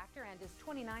 82-year-old actor and his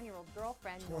 29-year-old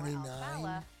girlfriend, Nora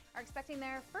Alfalla, are expecting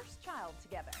their first child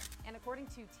together. And according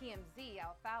to TMZ,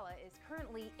 Alfalla is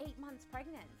currently 8 months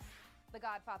pregnant. The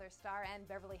Godfather star and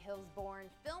Beverly Hills-born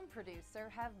film producer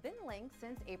have been linked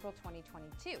since April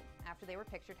 2022, after they were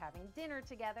pictured having dinner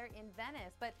together in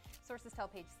Venice. But sources tell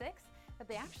Page 6 that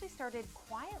they actually started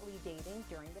quietly dating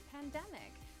during the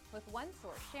pandemic, with one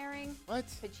source sharing, what?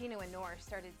 Pacino and Nora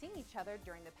started seeing each other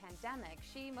during the pandemic.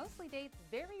 She mostly dates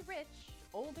very rich,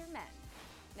 older men.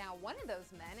 Now, one of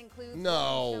those men includes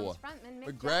Stones frontman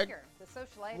Mick Jagger. The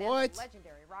socialite and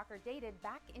legendary rocker dated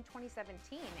back in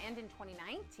 2017, and in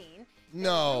 2019,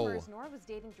 rumors Nora was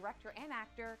dating director and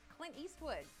actor Clint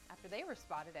Eastwood after they were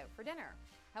spotted out for dinner.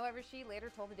 However, she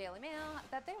later told the Daily Mail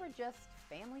that they were just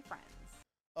family friends.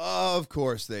 Of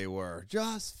course they were.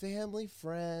 Just family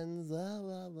friends, blah,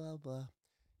 blah, blah, blah.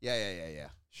 Yeah.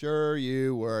 Sure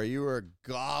you were. You were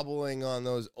gobbling on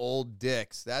those old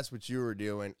dicks. That's what you were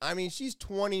doing. I mean, she's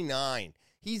 29.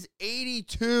 He's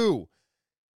 82.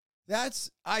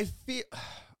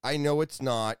 I know it's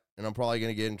not, and I'm probably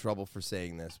going to get in trouble for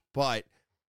saying this, but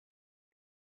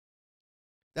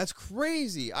that's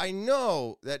crazy. I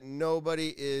know that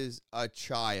nobody is a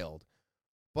child,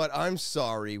 but I'm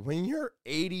sorry. When you're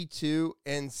 82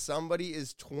 and somebody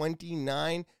is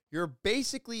 29, you're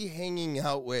basically hanging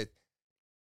out with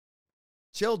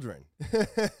children.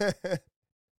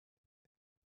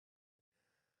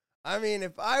 I mean,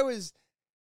 if I was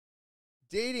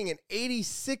dating an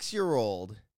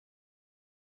 86-year-old,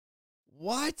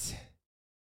 what?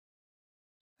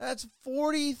 That's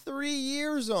 43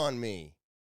 years on me.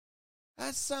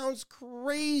 That sounds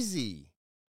crazy.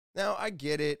 Now, I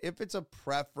get it. If it's a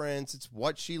preference, it's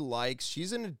what she likes.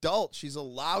 She's an adult. She's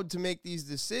allowed to make these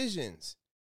decisions.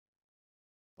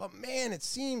 But man, it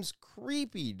seems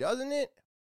creepy, doesn't it?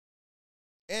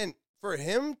 And for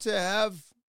him to have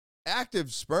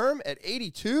active sperm at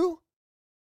 82?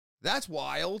 That's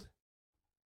wild.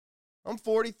 I'm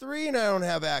 43 and I don't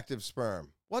have active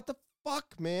sperm. What the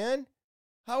fuck, man?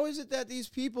 How is it that these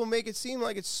people make it seem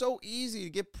like it's so easy to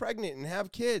get pregnant and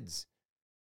have kids?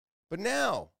 But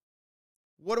now,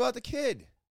 what about the kid?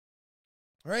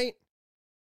 Right?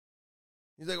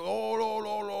 He's like, oh,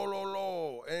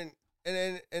 no. And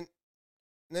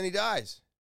then he dies.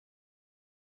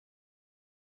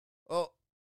 Well,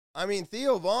 I mean,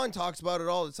 Theo Vaughn talks about it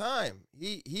all the time.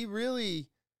 He really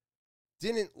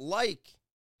didn't like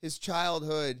his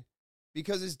childhood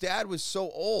because his dad was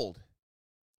so old.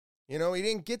 You know, he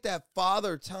didn't get that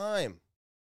father time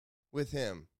with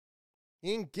him.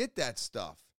 He didn't get that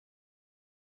stuff.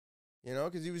 You know,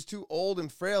 because he was too old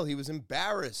and frail. He was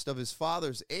embarrassed of his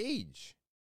father's age.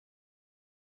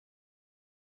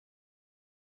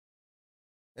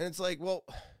 And it's like, well,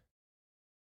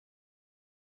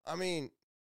 I mean,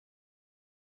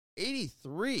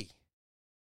 83.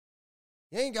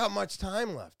 You ain't got much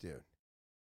time left, dude.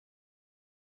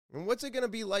 And what's it going to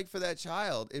be like for that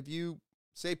child if you,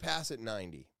 say, pass at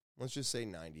 90? Let's just say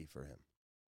 90 for him.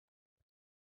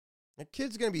 That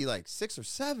kid's going to be like 6 or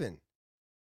 7.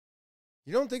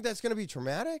 You don't think that's going to be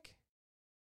traumatic?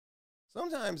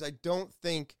 Sometimes I don't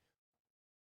think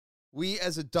we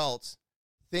as adults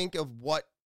think of what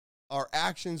our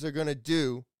actions are going to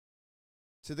do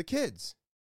to the kids.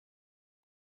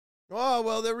 Oh,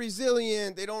 well, they're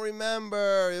resilient. They don't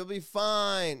remember. It'll be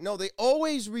fine. No, they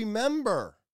always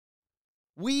remember.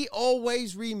 We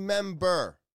always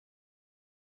remember.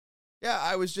 Yeah,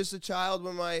 I was just a child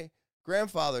when my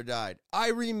grandfather died. I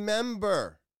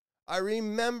remember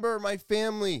my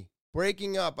family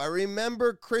breaking up. I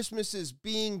remember Christmases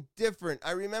being different.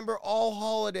 I remember all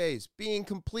holidays being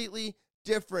completely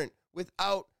different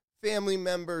without family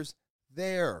members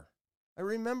there. I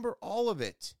remember all of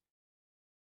it.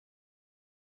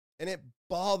 And it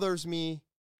bothers me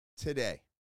today.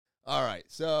 All right,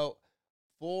 so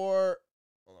while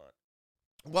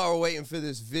we're waiting for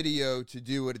this video to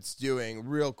do what it's doing,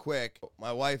 real quick,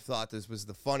 my wife thought this was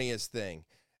the funniest thing.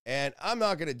 And I'm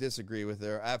not going to disagree with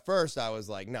her. At first, I was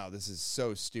like, no, this is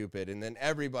so stupid. And then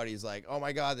everybody's like, oh,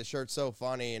 my God, the shirt's so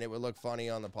funny, and it would look funny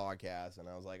on the podcast. And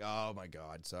I was like, oh, my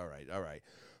God, it's all right.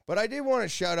 But I did want to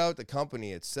shout out the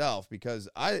company itself because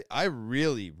I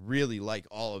really, really like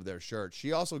all of their shirts.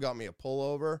 She also got me a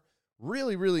pullover.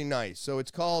 Really, really nice. So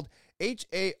it's called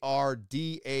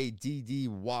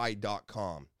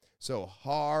HARDADDY.com. So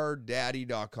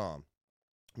harddaddy.com.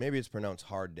 Maybe it's pronounced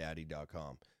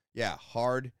harddaddy.com. Yeah,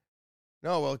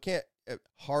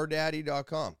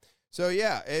 harddaddy.com. So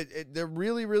yeah, they're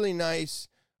really, really nice.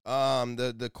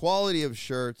 The quality of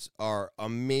shirts are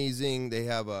amazing. They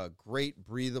have a great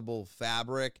breathable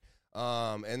fabric.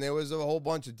 And there was a whole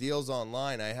bunch of deals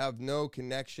online. I have no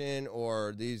connection,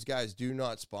 or these guys do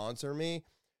not sponsor me,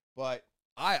 but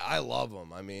I love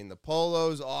them. I mean, the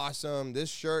polo's awesome. This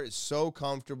shirt is so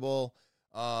comfortable.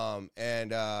 I've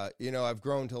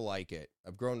grown to like it.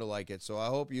 So I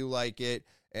hope you like it.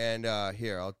 And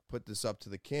here, I'll put this up to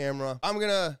the camera. I'm going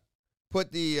to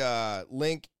put the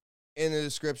link in the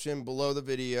description below the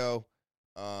video.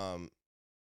 But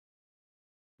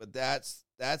that's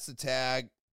the tag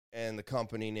and the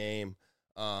company name.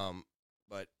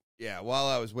 But yeah, while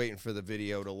I was waiting for the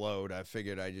video to load, I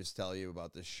figured I'd just tell you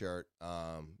about this shirt.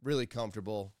 Really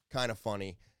comfortable, kind of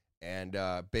funny, and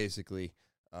basically,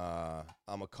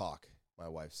 I'm a cock, my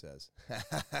wife says,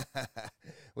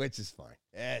 which is fine.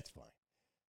 It's fine.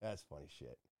 That's funny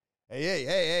shit.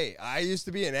 Hey, I used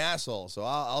to be an asshole, so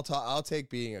I'll take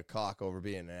being a cock over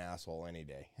being an asshole any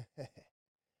day.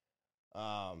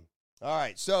 All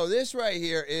right, so this right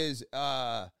here is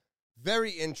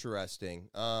very interesting.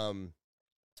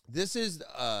 This is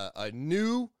a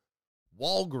new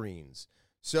Walgreens.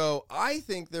 So I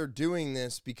think they're doing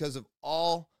this because of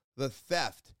all the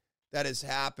theft that is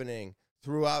happening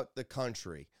throughout the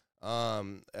country.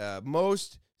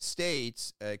 Most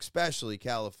states, especially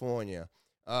California,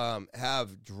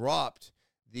 have dropped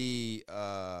the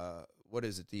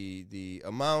the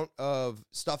amount of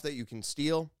stuff that you can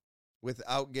steal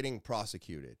without getting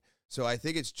prosecuted. So I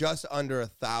think it's just under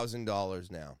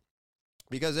 $1,000 now,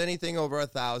 because anything over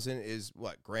 1,000 is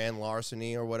what, grand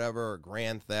larceny or whatever, or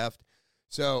grand theft.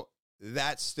 So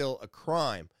that's still a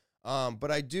crime. But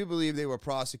I do believe they were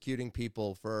prosecuting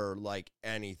people for like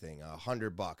anything,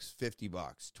 $100, $50,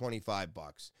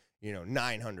 $25,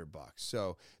 $900.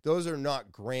 So those are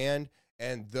not grand,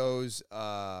 and those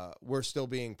were still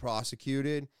being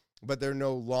prosecuted, but they're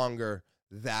no longer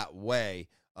that way.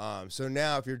 So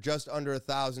now if you're just under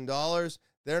 $1,000,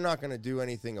 they're not going to do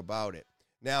anything about it.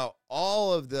 Now,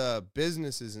 all of the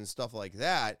businesses and stuff like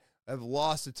that have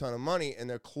lost a ton of money and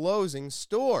they're closing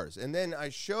stores. And then I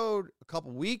showed a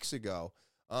couple weeks ago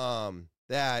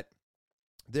that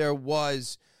there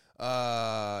was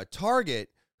Target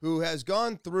who has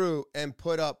gone through and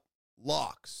put up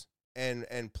locks and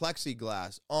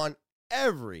plexiglass on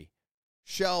every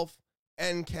shelf,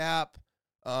 end cap,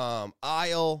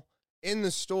 aisle in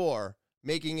the store,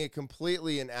 making it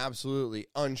completely and absolutely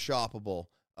unshoppable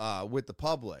with the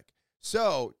public.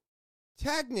 So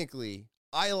technically,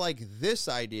 I like this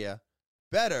idea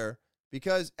better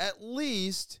because at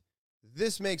least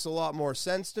this makes a lot more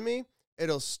sense to me.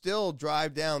 It'll still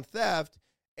drive down theft,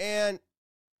 and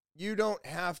you don't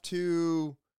have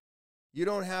to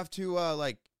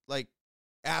like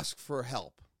ask for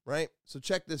help, right? So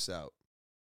check this out.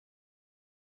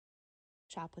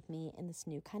 Shop with me in this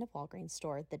new kind of Walgreens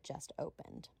store that just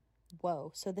opened.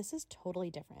 Whoa, so this is totally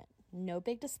different. No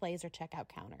big displays or checkout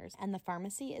counters, and the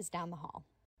pharmacy is down the hall.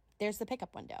 There's the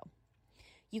pickup window.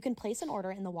 You can place an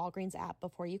order in the Walgreens app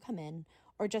before you come in,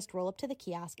 or just roll up to the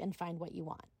kiosk and find what you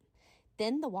want.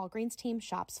 Then the Walgreens team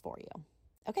shops for you.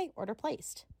 Okay, order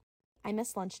placed. I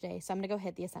missed lunch today, so I'm going to go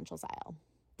hit the essentials aisle.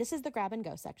 This is the grab and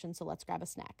go section, so let's grab a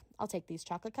snack. I'll take these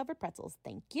chocolate covered pretzels.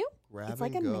 Thank you. It's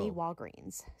like a mini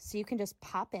Walgreens, so you can just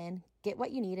pop in, get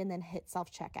what you need, and then hit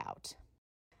self-checkout.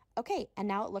 Okay, and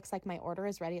now it looks like my order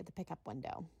is ready at the pickup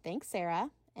window. Thanks, Sarah,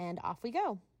 and off we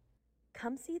go.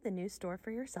 Come see the new store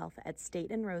for yourself at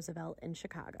State and Roosevelt in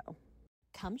Chicago.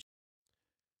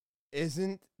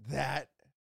 Isn't that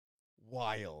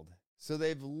wild? So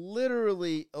they've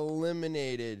literally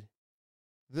eliminated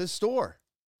the store.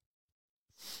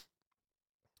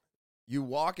 You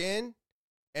walk in,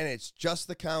 and it's just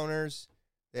the counters.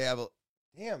 They have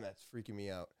damn, that's freaking me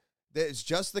out. It's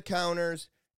just the counters,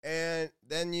 and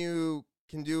then you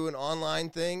can do an online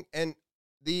thing, and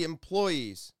the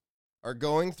employees are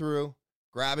going through,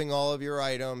 grabbing all of your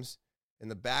items in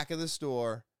the back of the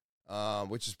store,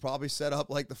 which is probably set up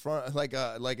like the front, like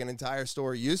an entire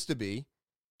store used to be,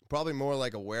 probably more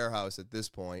like a warehouse at this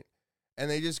point. And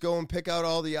they just go and pick out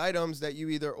all the items that you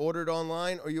either ordered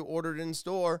online or you ordered in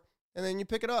store, and then you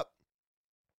pick it up.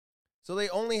 So they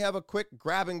only have a quick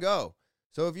grab and go.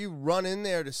 So if you run in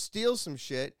there to steal some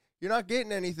shit, you're not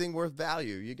getting anything worth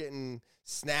value. You're getting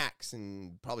snacks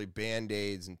and probably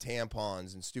Band-Aids and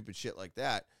tampons and stupid shit like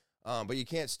that. But you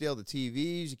can't steal the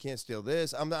TVs. You can't steal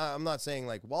this. I'm not saying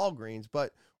like Walgreens,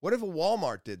 but what if a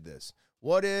Walmart did this?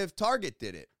 What if Target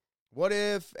did it? What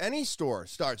if any store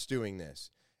starts doing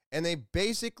this? And they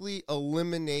basically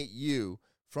eliminate you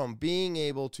from being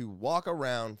able to walk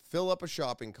around, fill up a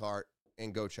shopping cart,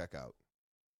 and go check out.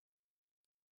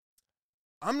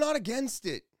 I'm not against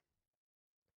it.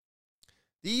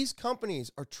 These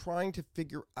companies are trying to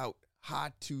figure out how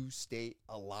to stay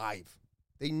alive.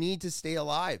 They need to stay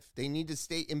alive. They need to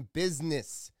stay in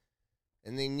business.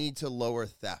 And they need to lower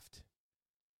theft.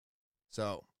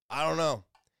 So, I don't know.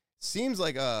 Seems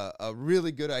like a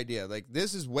really good idea. Like,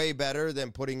 this is way better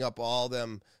than putting up all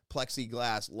them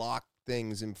plexiglass lock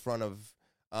things in front of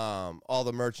all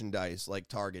the merchandise like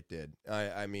Target did.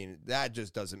 I mean, that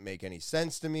just doesn't make any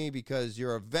sense to me because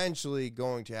you're eventually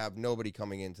going to have nobody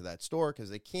coming into that store because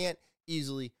they can't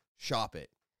easily shop it.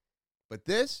 But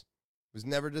this was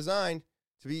never designed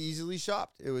to be easily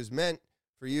shopped. It was meant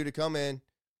for you to come in,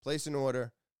 place an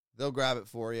order, they'll grab it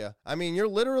for you. I mean, you're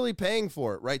literally paying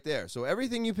for it right there. So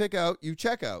everything you pick out, you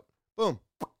check out. Boom.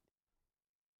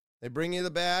 They bring you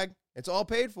the bag. It's all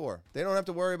paid for. They don't have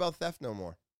to worry about theft no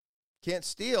more. Can't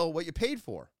steal what you paid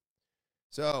for.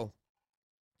 So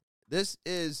this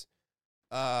is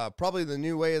probably the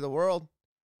new way of the world.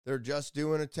 They're just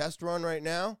doing a test run right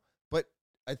now. But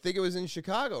I think it was in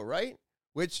Chicago, right?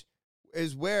 Which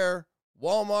is where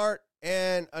Walmart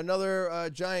and another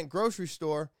giant grocery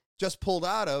store just pulled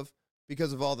out of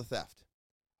because of all the theft.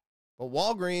 But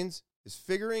Walgreens is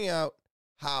figuring out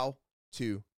how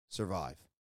to survive.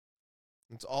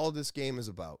 That's all this game is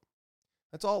about.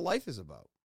 That's all life is about.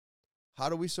 How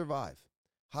do we survive?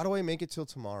 How do I make it till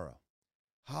tomorrow?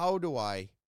 How do I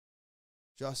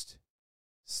just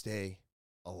stay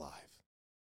alive?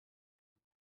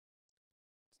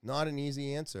 It's not an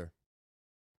easy answer.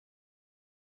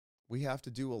 We have to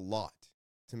do a lot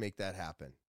to make that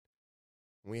happen.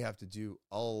 We have to do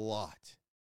a lot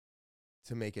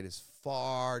to make it as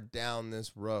far down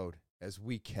this road as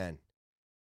we can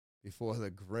before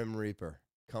the Grim Reaper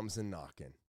comes a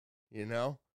knocking. You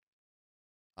know?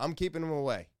 I'm keeping him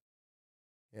away.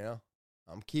 You know?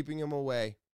 I'm keeping him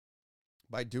away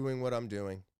by doing what I'm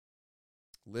doing,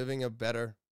 living a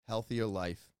better, healthier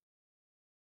life.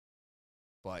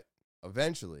 But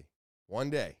eventually, one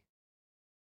day,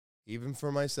 even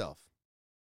for myself,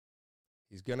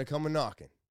 he's going to come a knocking.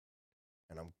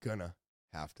 and I'm gonna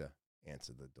have to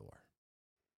answer the door.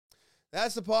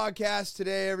 That's the podcast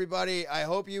today, everybody. I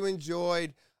hope you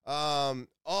enjoyed.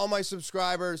 All my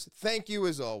subscribers, thank you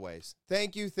as always.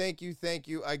 Thank you.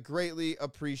 I greatly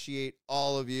appreciate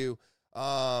all of you.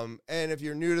 And if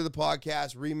you're new to the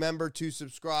podcast, remember to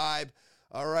subscribe.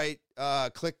 All right,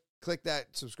 click that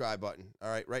subscribe button. All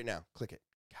right, right now, click it.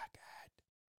 God.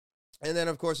 And then,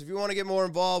 of course, if you want to get more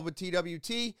involved with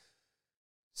TwT,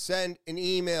 send an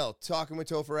email,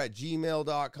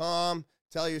 talkingwithtopher@gmail.com.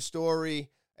 Tell your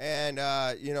story. And,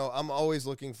 I'm always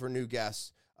looking for new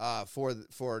guests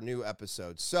for new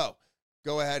episodes. So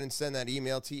go ahead and send that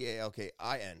email,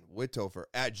 TALKIN, with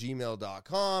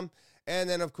Topher@gmail.com. And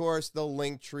then, of course, the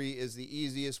link tree is the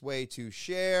easiest way to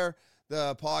share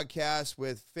the podcast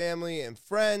with family and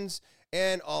friends.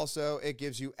 And also, it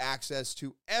gives you access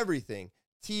to everything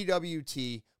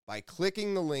TwT by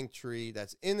clicking the link tree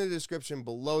that's in the description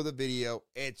below the video.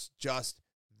 It's just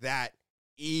that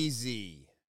easy.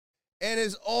 And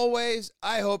as always,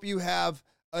 I hope you have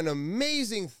an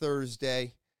amazing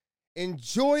Thursday.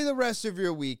 Enjoy the rest of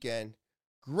your weekend.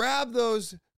 Grab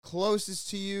those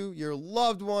closest to you, your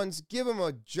loved ones. Give them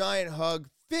a giant hug.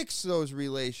 Fix those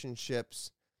relationships.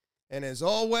 And as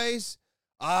always,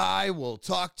 I will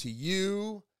talk to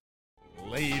you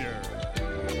later.